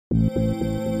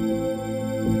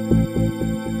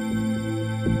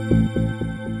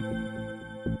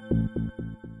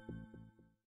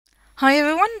Hi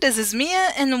everyone, this is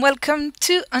Mia and welcome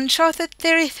to Uncharted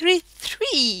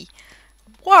 333.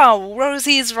 Wow,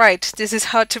 Rosie is right, this is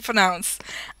hard to pronounce.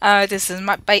 This is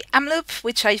map by Amloop,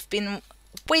 which I've been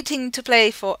waiting to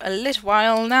play for a little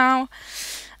while now.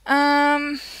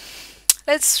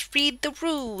 Let's read the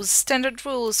rules. Standard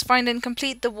rules. Find and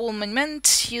complete the wall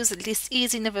monument. Use at least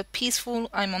easy, never peaceful.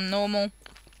 I'm on normal.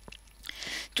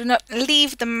 Do not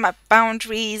leave the map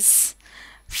boundaries.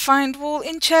 Find wool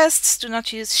in chests. Do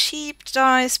not use sheep,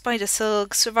 dye, spider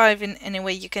silk. Survive in any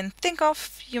way you can think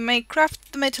of. You may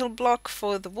craft the metal block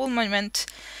for the wool monument.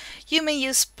 You may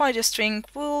use spider string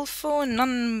wool for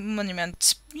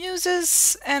non-monument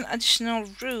uses and additional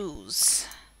rules.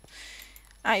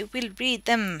 I will read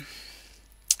them.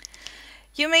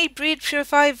 You may breed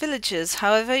purified villagers,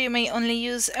 however you may only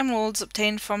use emeralds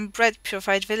obtained from bred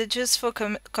purified villagers for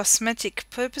cosmetic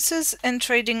purposes and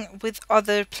trading with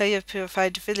other player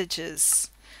purified villagers.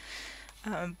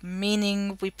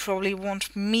 Meaning we probably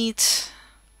won't meet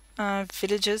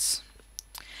villagers,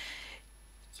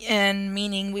 and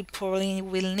meaning we probably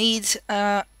will need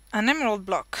an emerald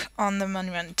block on the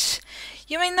monument.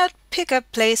 You may not pick up,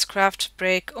 place, craft,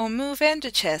 break, or move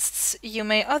ender chests. You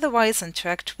may otherwise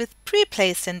interact with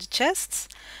pre-placed ender chests.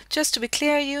 Just to be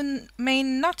clear, you may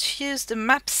not use the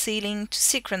map ceiling to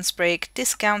sequence break.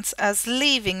 This counts as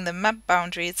leaving the map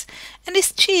boundaries and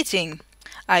is cheating.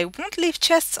 I won't leave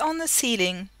chests on the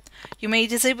ceiling. You may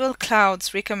disable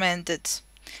clouds, recommended.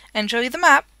 Enjoy the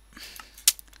map.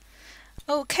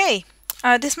 Okay,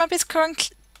 this map is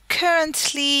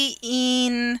currently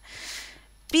in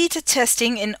beta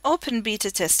testing, in open beta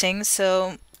testing,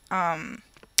 so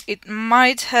it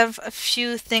might have a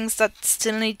few things that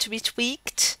still need to be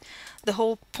tweaked. The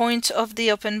whole point of the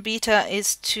open beta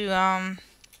is to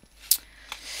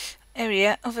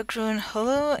area overgrown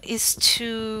hollow is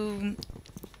to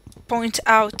point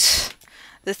out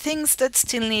the things that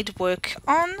still need work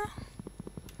on.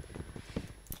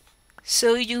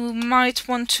 So you might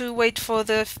want to wait for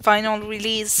the final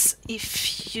release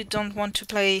if you don't want to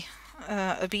play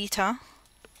a beta.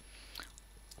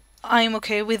 I'm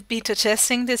okay with beta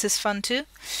testing, this is fun too.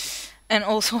 And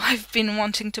also I've been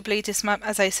wanting to play this map,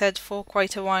 as I said, for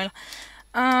quite a while.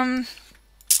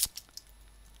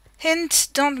 Hint,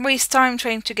 don't waste time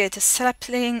trying to get a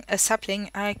sapling.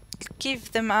 I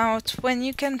give them out when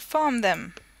you can farm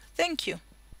them. Thank you.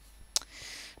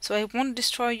 So I won't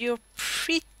destroy your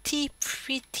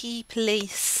pretty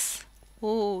place.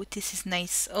 Oh, this is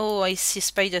nice. Oh, I see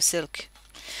spider silk.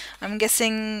 I'm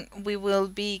guessing we will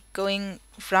be going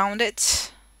round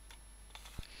it.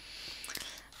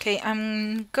 Okay,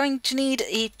 I'm going to need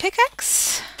a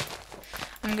pickaxe.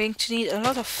 I'm going to need a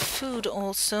lot of food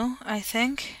also, I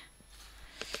think.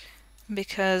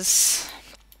 Because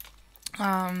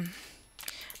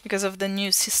of the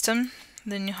new system,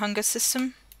 the new hunger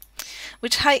system.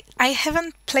 Which I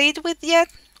haven't played with yet.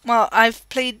 Well, I've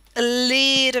played a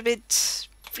little bit,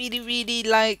 really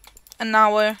like an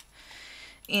hour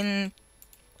in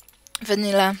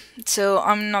vanilla, so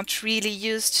I'm not really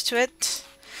used to it.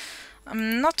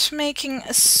 I'm not making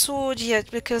a sword yet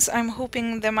because I'm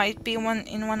hoping there might be one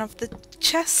in one of the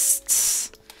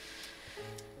chests.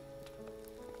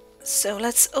 So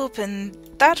let's open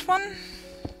that one.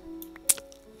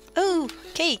 Oh,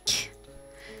 cake!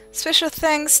 Special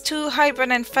thanks to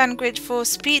Hybrid and Fangrid for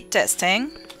speed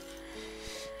testing.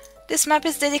 This map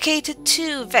is dedicated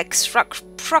to Vex,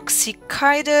 Proxy,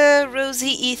 Kaida,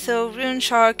 Rosie, Etho,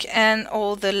 Runeshark, and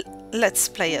all the Let's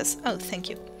Players. Oh, thank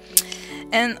you.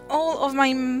 And all of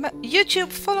my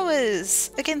YouTube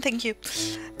followers. Again, thank you.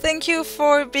 Thank you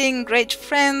for being great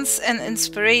friends and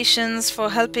inspirations, for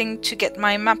helping to get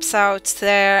my maps out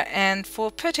there, and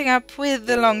for putting up with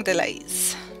the long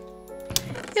delays.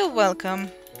 You're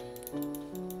welcome.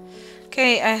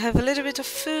 Okay, I have a little bit of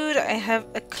food, I have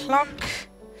a clock.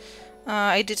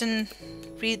 I didn't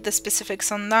read the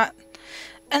specifics on that.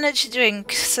 Energy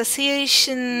drink,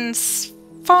 satiation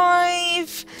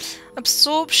 5,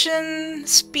 absorption,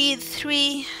 speed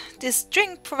 3. This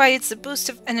drink provides a boost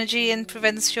of energy and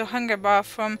prevents your hunger bar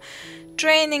from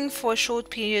draining for a short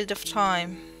period of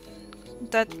time.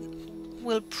 That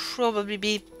will probably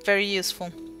be very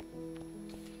useful.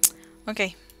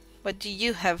 Okay, what do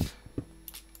you have?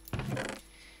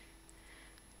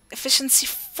 Efficiency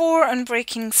 4,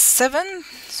 Unbreaking 7,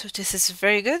 so this is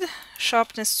very good.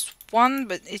 Sharpness 1,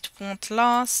 but it won't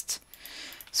last,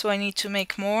 so I need to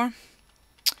make more.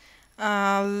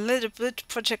 A little bit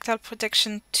Projectile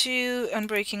Protection 2,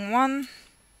 Unbreaking 1,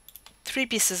 3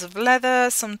 pieces of leather,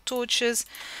 some torches,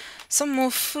 Some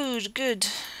more food, good.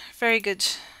 Very good.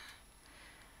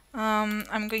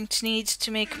 I'm going to need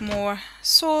to make more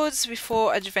swords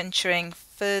before adventuring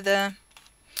further.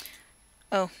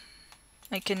 Oh,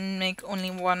 I can make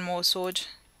only one more sword.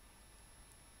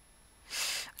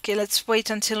 Okay, let's wait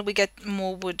until we get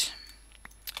more wood.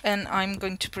 And I'm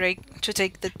going to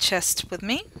take the chest with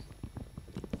me.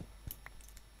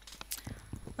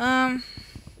 The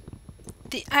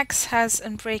axe has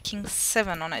Unbreaking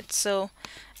 7 on it, so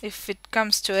if it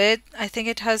comes to it, I think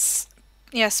it has,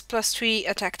 yes, +3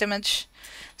 attack damage.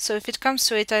 So if it comes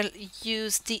to it, I'll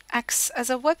use the axe as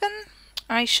a weapon.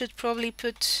 I should probably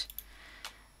put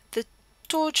the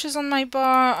torches on my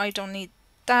bar. I don't need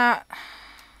that.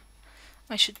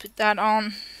 I should put that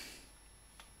on.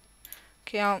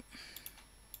 Okay, I'll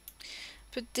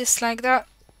put this like that.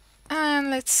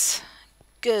 And let's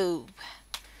go.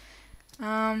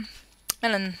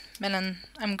 Melon.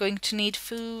 I'm going to need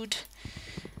food.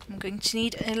 I'm going to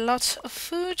need a lot of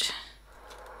food.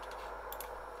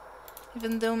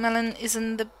 Even though melon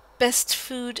isn't the best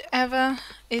food ever,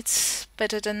 it's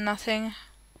better than nothing.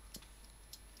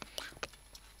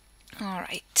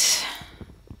 Alright.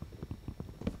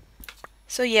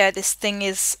 So yeah, this thing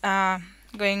is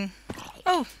going...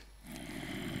 Oh!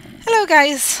 Hello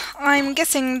guys! I'm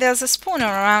guessing there's a spawner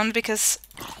around because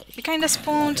we kinda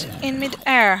spawned in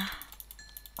mid-air.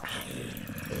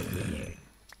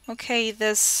 Okay,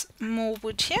 there's more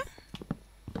wood here.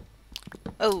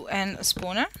 Oh, and a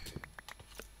spawner.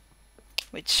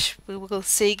 Which we will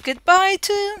say goodbye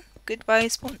to. Goodbye,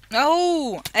 spawn.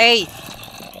 No! Hey!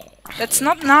 That's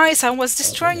not nice, I was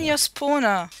destroying your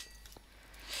spawner.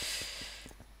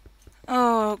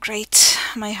 Oh, great.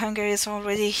 My hunger is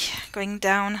already going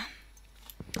down.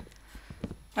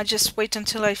 I'll just wait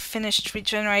until I finished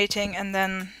regenerating and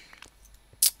then...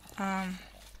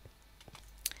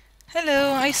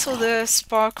 Hello, I saw the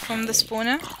spark from the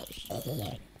spawner.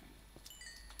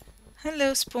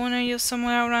 Hello, spawner, you're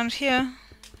somewhere around here.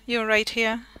 You're right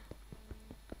here.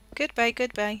 Goodbye,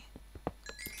 goodbye.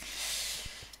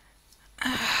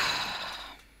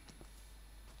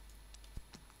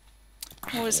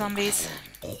 More zombies.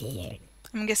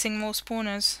 I'm guessing more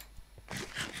spawners.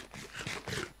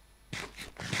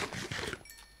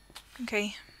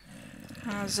 Okay.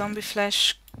 Zombie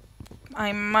flesh.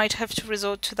 I might have to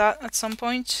resort to that at some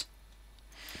point.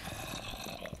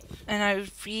 And I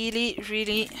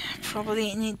really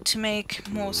probably need to make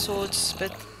more swords,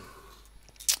 but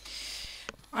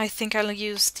I think I'll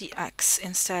use the axe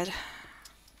instead.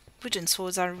 Wooden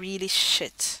swords are really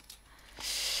shit.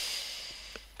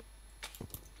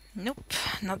 Nope,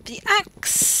 not the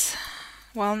axe.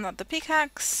 Well, not the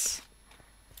pickaxe.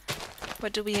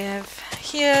 What do we have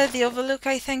here? The overlook,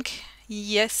 I think.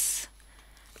 Yes.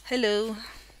 Hello.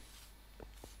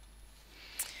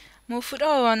 More food.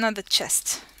 Oh, another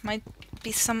chest. Might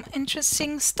be some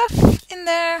interesting stuff in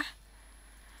there.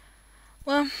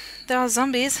 Well, there are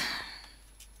zombies.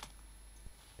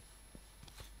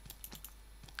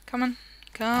 Come on.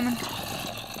 Come on.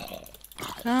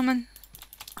 Come on.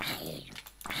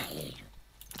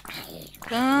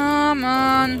 Come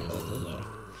on.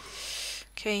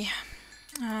 Okay.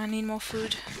 I need more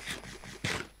food.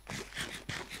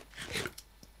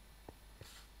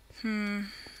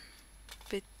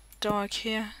 Bit dark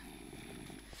here.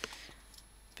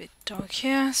 Bit dark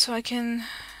here, so I can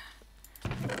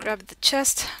grab the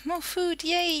chest. More food,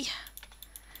 yay!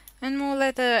 And more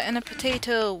leather and a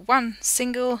potato. One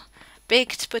single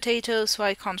baked potato, so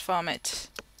I can't farm it.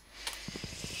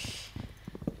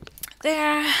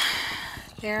 There.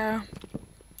 There.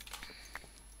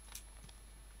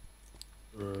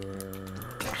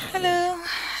 Hello.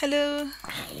 Hello.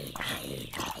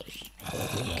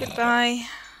 Goodbye.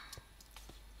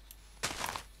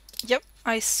 Yep,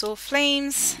 I saw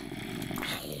flames.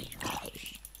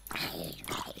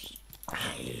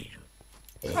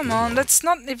 Come on, that's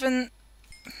not even...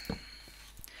 It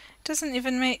doesn't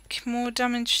even make more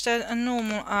damage than a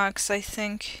normal axe, I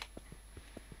think.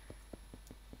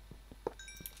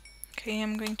 Okay,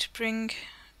 I'm going to bring...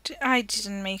 I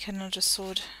didn't make another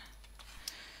sword.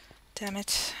 Damn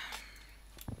it.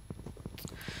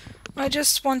 I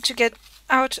just want to get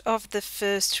out of the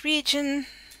first region.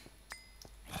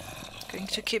 Going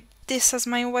to keep this as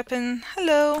my weapon.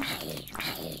 Hello.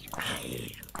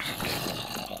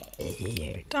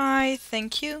 Die,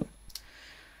 thank you.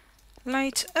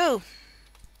 Light. Oh,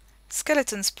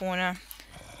 skeleton spawner.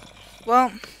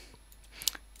 Well,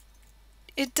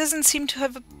 it doesn't seem to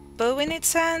have a bow in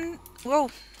its hand.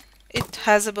 Whoa, it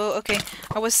has a bow. Okay,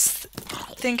 I was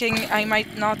thinking I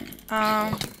might not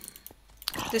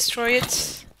destroy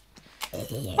it.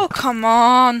 Oh, come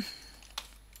on.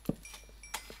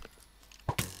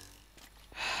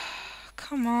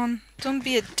 come on. Don't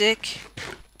be a dick.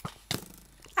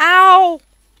 Ow!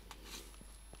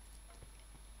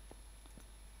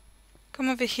 Come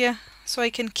over here so I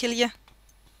can kill you.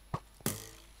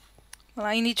 Well,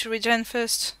 I need to regen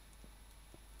first.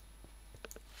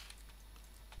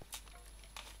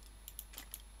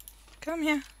 Come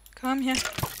here. Come here.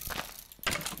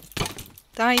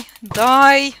 Die.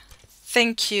 Die!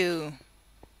 Thank you.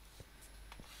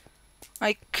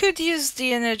 I could use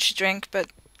the energy drink, but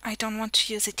I don't want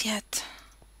to use it yet.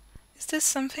 Is there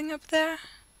something up there?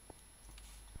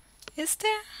 Is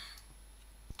there?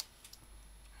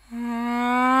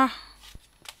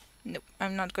 Nope,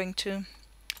 I'm not going to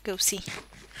go see.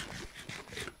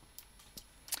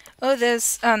 Oh,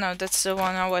 there's... Oh no, that's the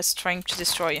one I was trying to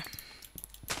destroy.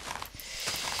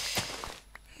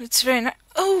 It's very nice.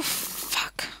 Oh,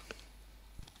 fuck.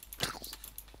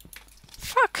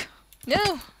 Fuck.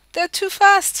 No, they're too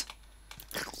fast.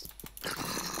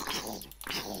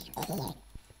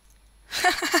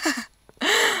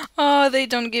 Oh, they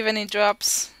don't give any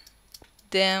drops.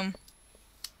 Damn.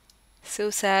 So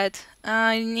sad.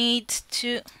 I need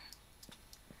to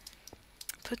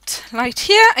put light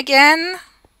here again.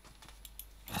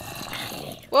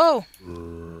 Whoa.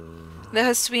 There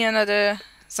has to be another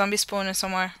zombie spawner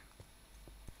somewhere.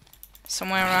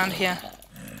 Somewhere around here.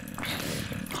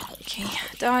 Okay.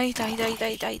 Die, die, die,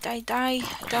 die, die, die, die,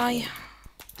 die.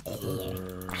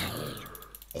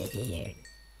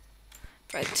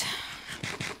 Right.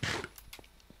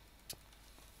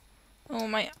 Oh,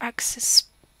 my axe is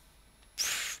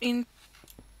in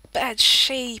bad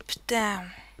shape.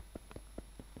 Damn.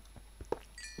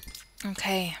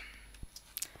 Okay.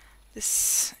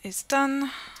 This is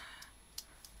done.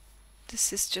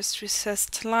 This is just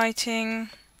recessed lighting.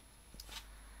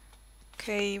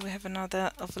 Okay, we have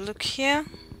another overlook here,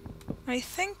 I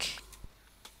think.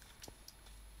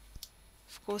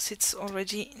 Of course, it's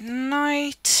already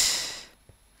night.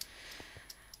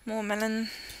 More melon.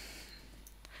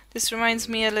 This reminds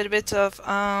me a little bit of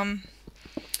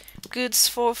Goods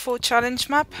for challenge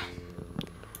map.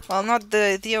 Well, not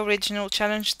the original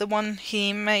challenge, the one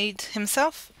he made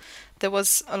himself. There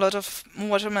was a lot of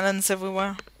watermelons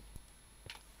everywhere.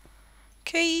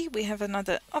 Okay, we have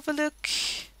another overlook.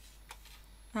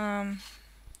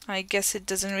 I guess it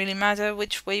doesn't really matter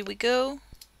which way we go,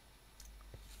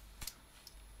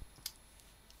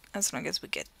 as long as we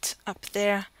get up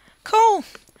there. Coal!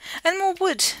 And more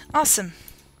wood! Awesome!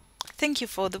 Thank you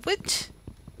for the wood.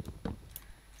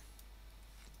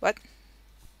 What?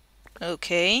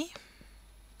 Okay.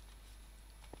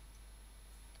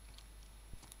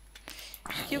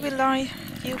 You will lie.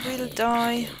 You will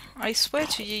die. I swear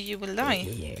to you, you will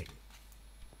die.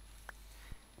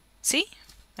 See?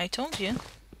 I told you.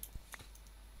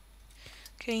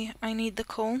 Okay, I need the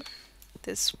coal.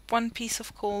 There's one piece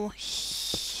of coal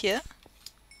here.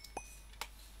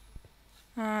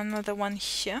 Another one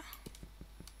here.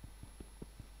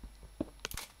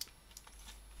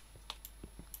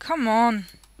 Come on.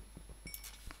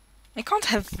 I can't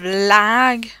have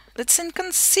lag. That's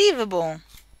inconceivable.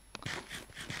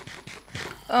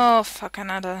 Oh, fuck,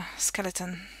 another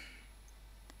skeleton.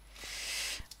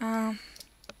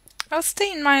 I'll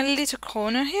stay in my little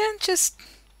corner here, just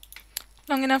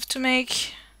long enough to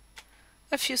make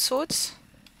a few swords.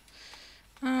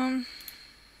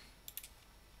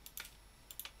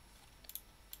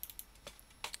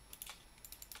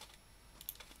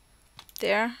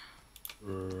 There.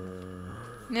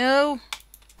 No!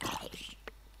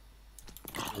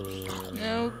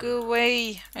 No, go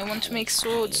away. I want to make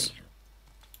swords.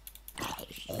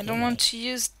 I don't want to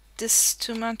use this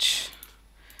too much.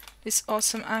 This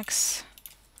awesome axe.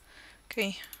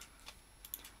 Okay.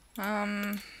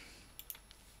 I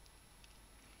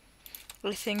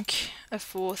think a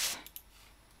fourth.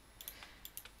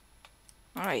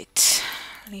 Alright.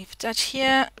 Leave that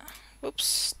here.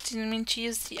 Whoops. Didn't mean to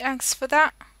use the axe for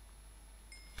that.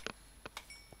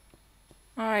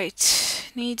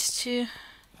 Alright. Need to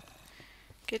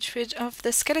get rid of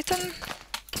the skeleton.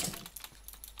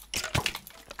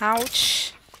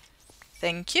 Ouch.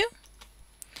 Thank you.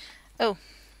 Oh.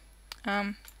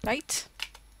 Light.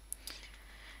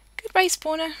 Goodbye,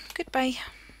 spawner. Goodbye.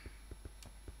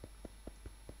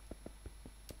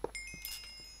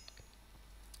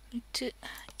 Need to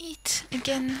eat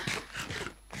again.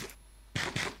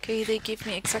 Okay, they give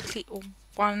me exactly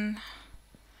one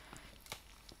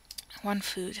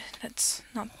food. That's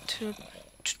not too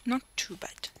bad. Not too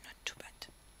bad.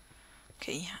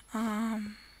 Okay.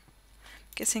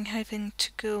 Guessing having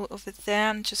to go over there.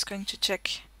 I'm just going to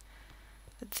check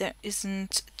that there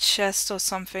isn't a chest or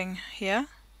something here.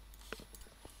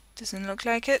 Doesn't look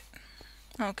like it.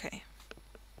 Okay.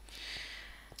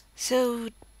 So,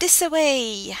 this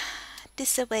away.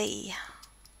 This away.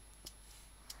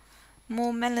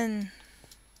 More melon.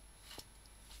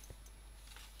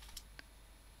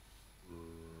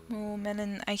 More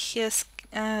melon. I hear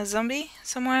a zombie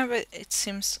somewhere, but it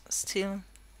seems still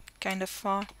kind of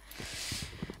far.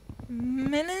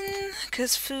 Melon,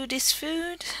 because food is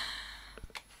food.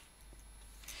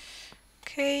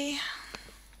 Okay.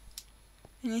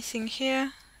 Anything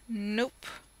here? Nope.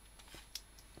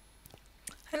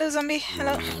 Hello, zombie.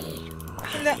 Hello.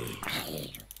 Hello.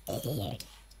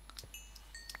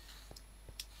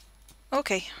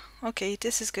 Okay. Okay,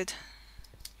 this is good.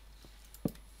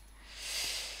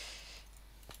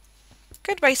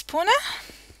 Goodbye, spawner.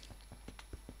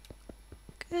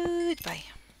 Goodbye.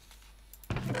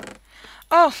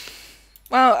 Oh,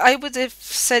 well, I would have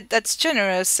said that's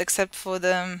generous, except for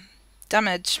the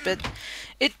damage, but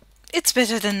it's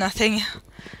better than nothing.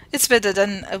 It's better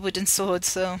than a wooden sword,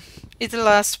 so it'll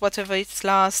last whatever it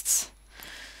lasts.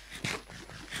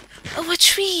 Oh, a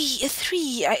tree! A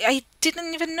tree! I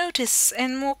didn't even notice.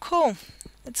 And more coal.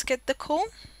 Let's get the coal.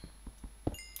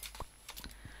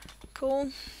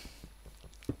 Coal.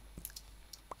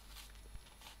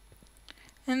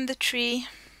 And the tree.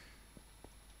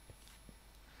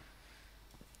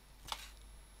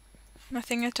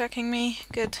 Nothing attacking me.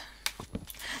 Good.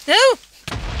 No!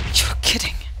 You're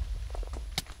kidding.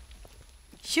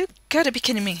 You gotta be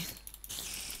kidding me.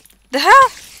 The hell?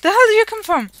 The hell do you come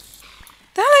from?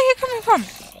 The hell are you coming from?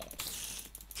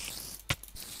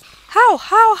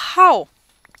 How?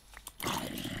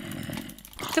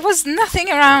 There was nothing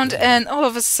around and all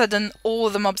of a sudden all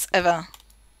the mobs ever.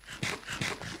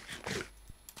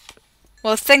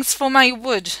 Well, thanks for my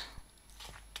wood.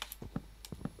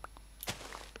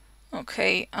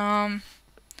 Okay,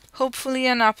 hopefully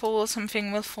an apple or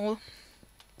something will fall.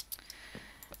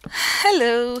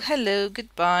 Hello,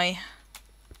 goodbye.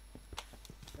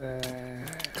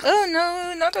 Oh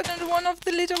no, not another one of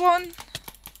the little one.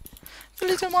 The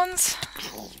little ones.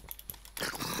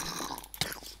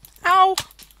 Ow!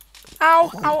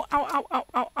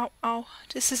 Ow.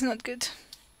 This is not good.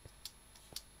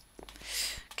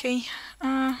 Okay,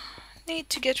 need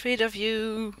to get rid of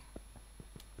you.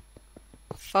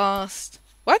 Fast.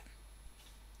 What?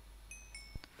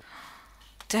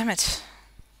 Damn it.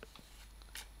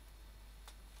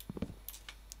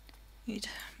 Need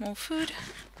more food.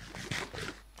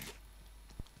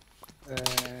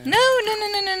 No,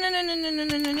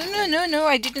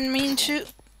 I didn't mean to.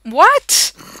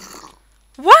 What?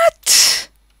 What?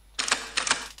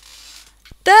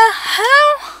 The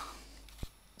hell?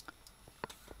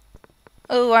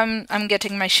 Oh, I'm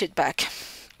getting my shit back.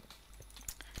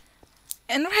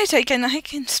 And right, I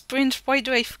can sprint. Why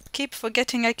do I keep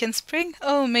forgetting I can sprint?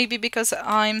 Oh, maybe because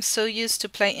I'm so used to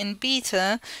play in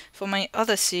beta for my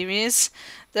other series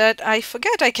that I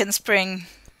forget I can spring.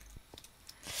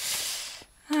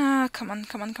 Ah, come on.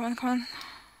 Come on,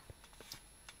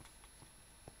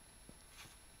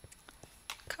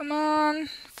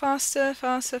 faster.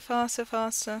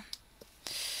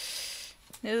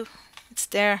 No, it's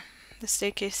there. The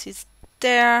staircase is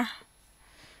there.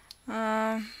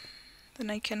 Then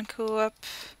I can go up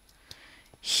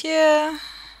here.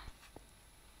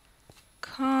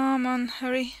 Come on,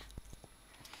 hurry.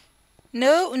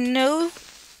 No,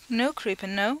 creeper,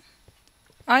 no.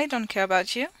 I don't care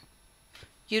about you.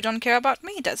 You don't care about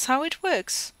me. That's how it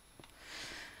works.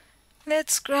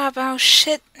 Let's grab our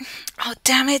shit. Oh,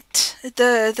 damn it.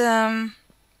 The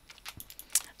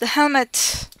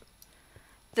helmet.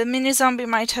 The mini zombie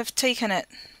might have taken it.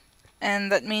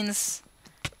 And that means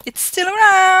it's still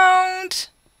around.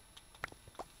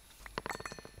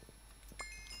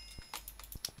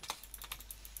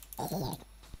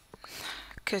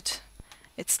 Good.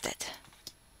 It's dead.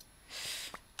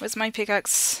 Where's my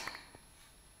pickaxe?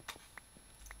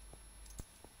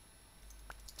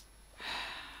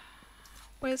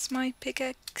 Where's my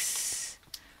pickaxe?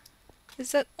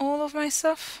 Is that all of my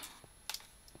stuff?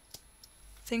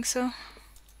 Think so.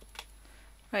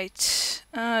 Right.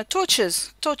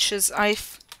 Torches.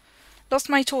 I've lost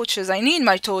my torches. I need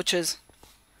my torches.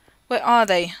 Where are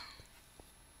they?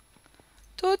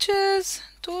 Torches.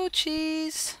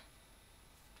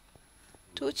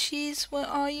 Where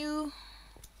are you?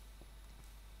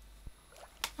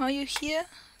 Are you here?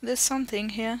 There's something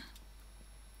here.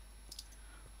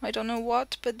 I don't know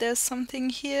what, but there's something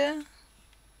here.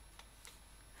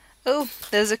 Oh,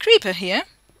 there's a creeper here.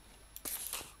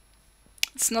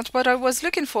 It's not what I was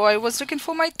looking for. I was looking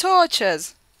for my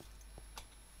torches.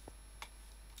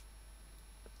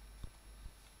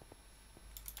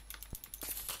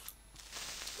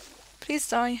 Please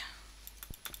die.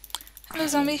 Hello,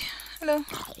 zombie. Hello.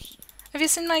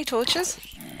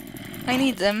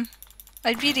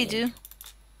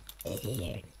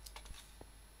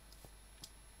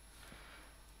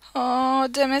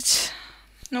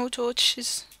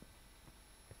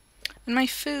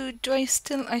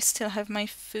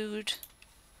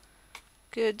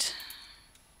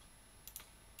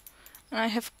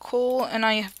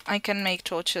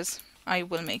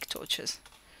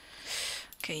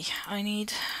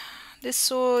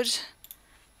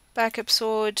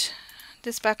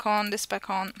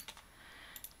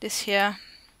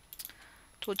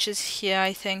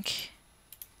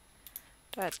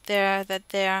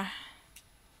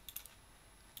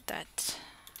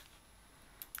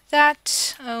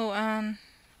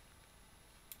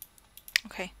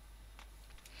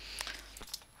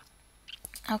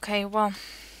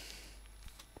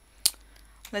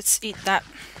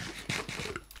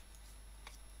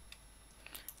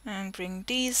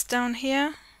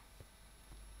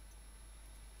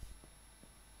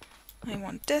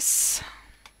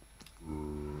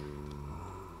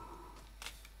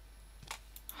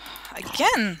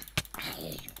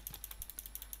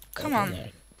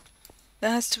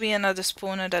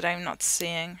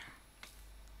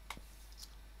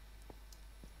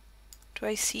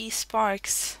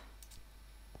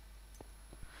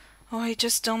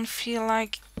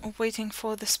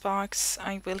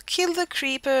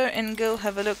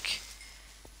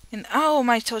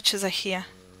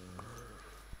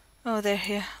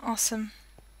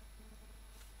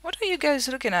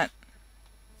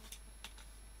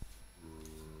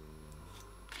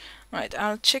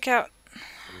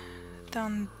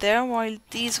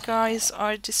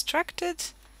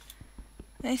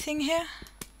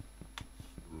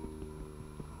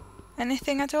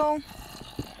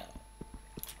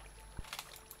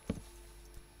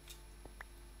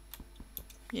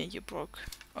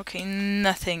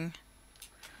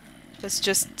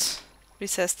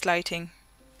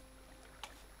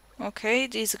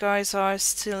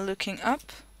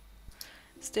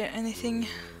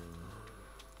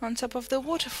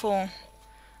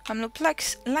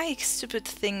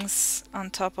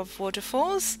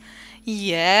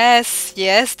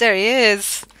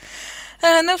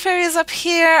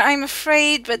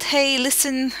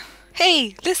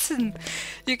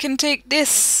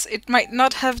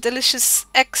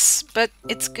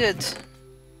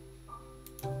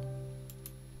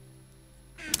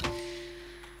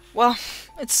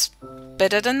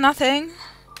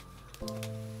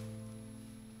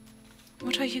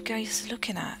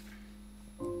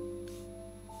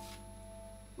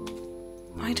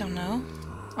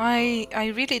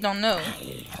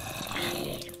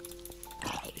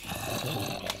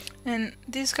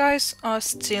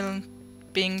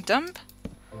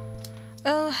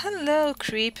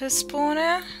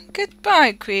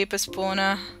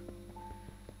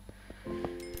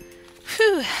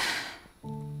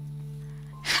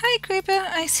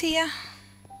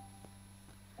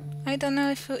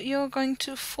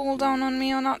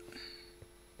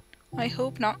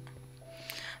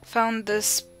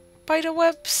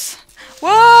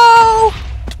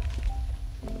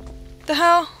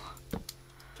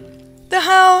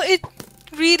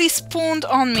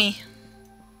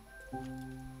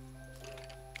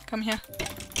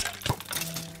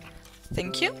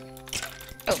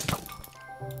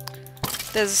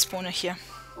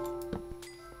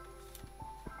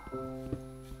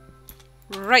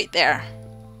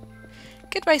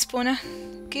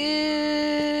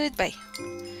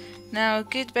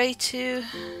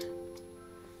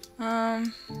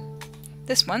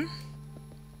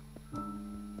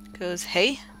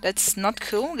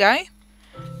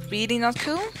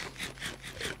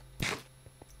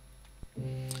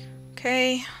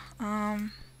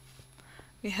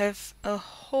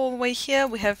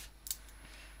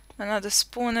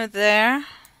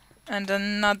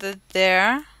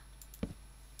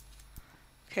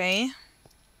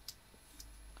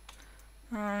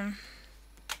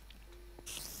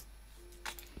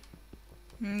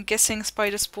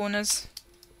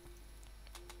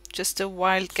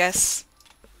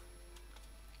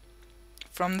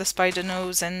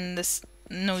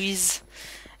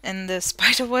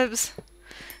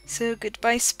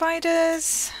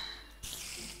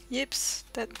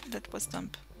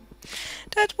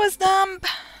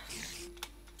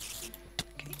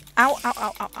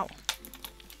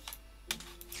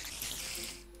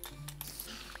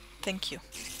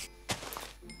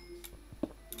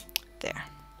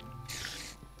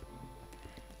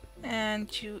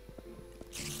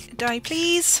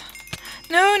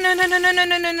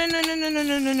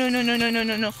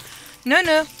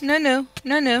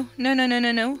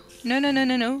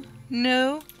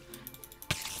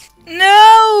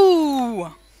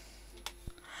 No!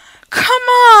 Come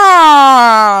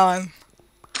on!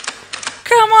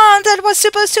 Come on, that was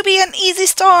supposed to be an easy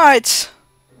start!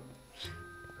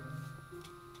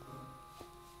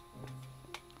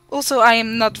 Also, I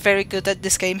am not very good at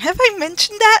this game. Have I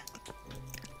mentioned that?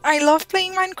 I love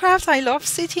playing Minecraft, I love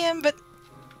CTM, but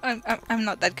I'm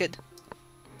not that good.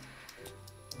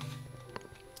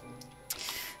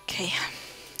 Okay,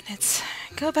 let's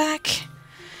go back,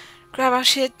 grab our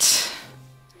shit.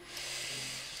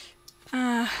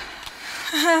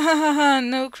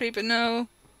 No, creeper, no.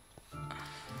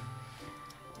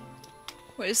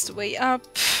 Where's the way up?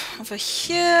 Over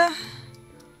here.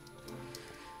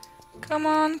 Come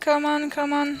on, come on,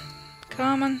 come on,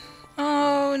 come on.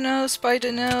 Oh no,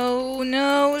 spider, no,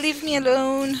 no, leave me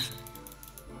alone.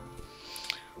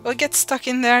 Or get stuck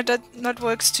in there, that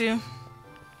works too.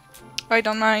 I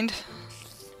don't mind.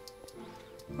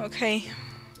 Okay.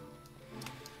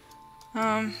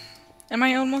 Am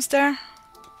I almost there?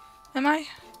 Am I?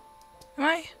 Am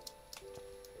I?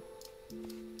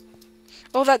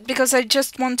 All that because I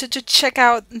just wanted to check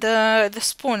out the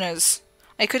spawners.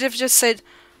 I could have just said,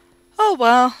 oh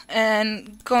well,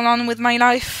 and gone on with my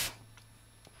life.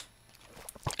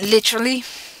 Literally.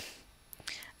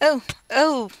 Oh,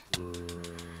 oh.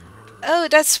 Oh,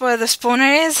 that's where the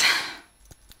spawner is.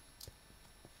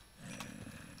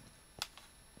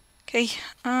 Okay,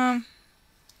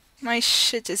 my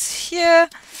shit is here.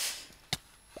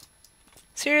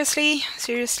 Seriously,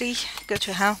 seriously, go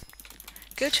to hell.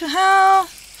 Go to hell!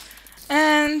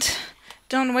 And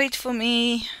don't wait for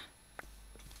me.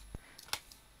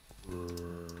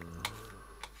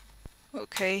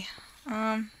 Okay,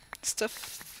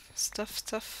 stuff.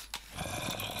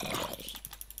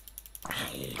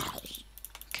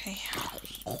 Okay.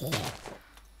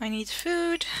 I need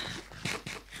food.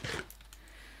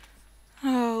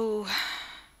 Oh.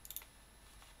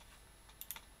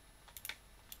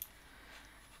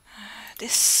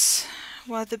 This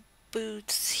were the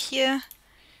boots here.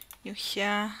 You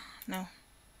here? No.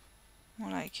 More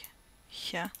like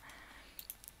here.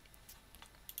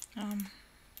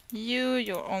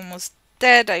 You're almost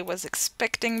dead. I was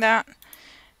expecting that.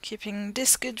 Keeping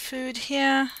this good food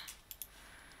here.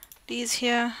 These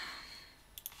here.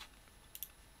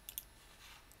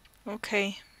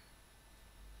 Okay.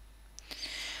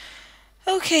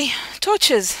 Okay,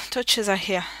 torches. Torches are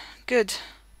here. Good.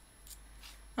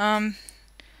 Well,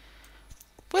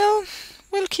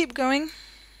 we'll keep going.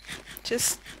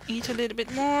 Just eat a little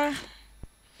bit more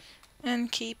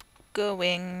and keep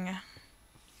going.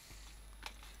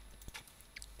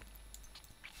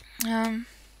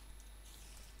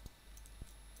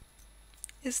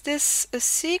 Is this a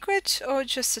secret or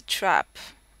just a trap?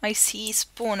 I see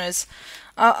spawners.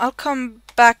 I'll come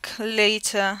back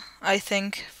later, I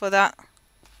think, for that.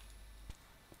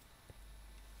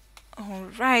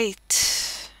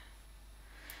 Alright.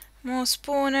 More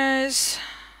spawners.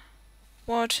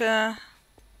 Water.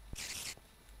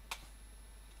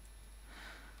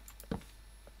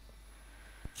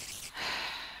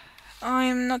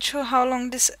 I'm not sure how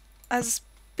long this has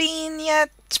been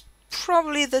yet.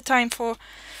 Probably the time for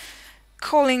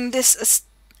calling this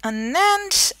an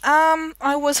end.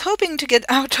 I was hoping to get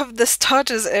out of the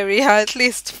starters area at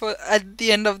least for at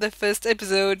the end of the first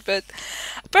episode, but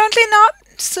apparently not.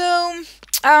 So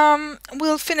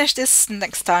we'll finish this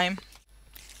next time.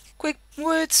 Quick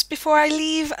words before I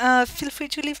leave. Feel free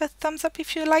to leave a thumbs up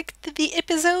if you liked the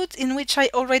episode, in which I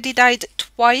already died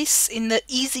twice in the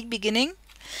easy beginning.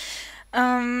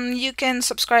 You can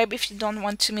subscribe if you don't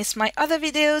want to miss my other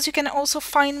videos. You can also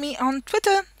find me on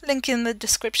Twitter, link in the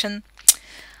description.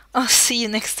 I'll see you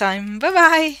next time. Bye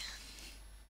bye!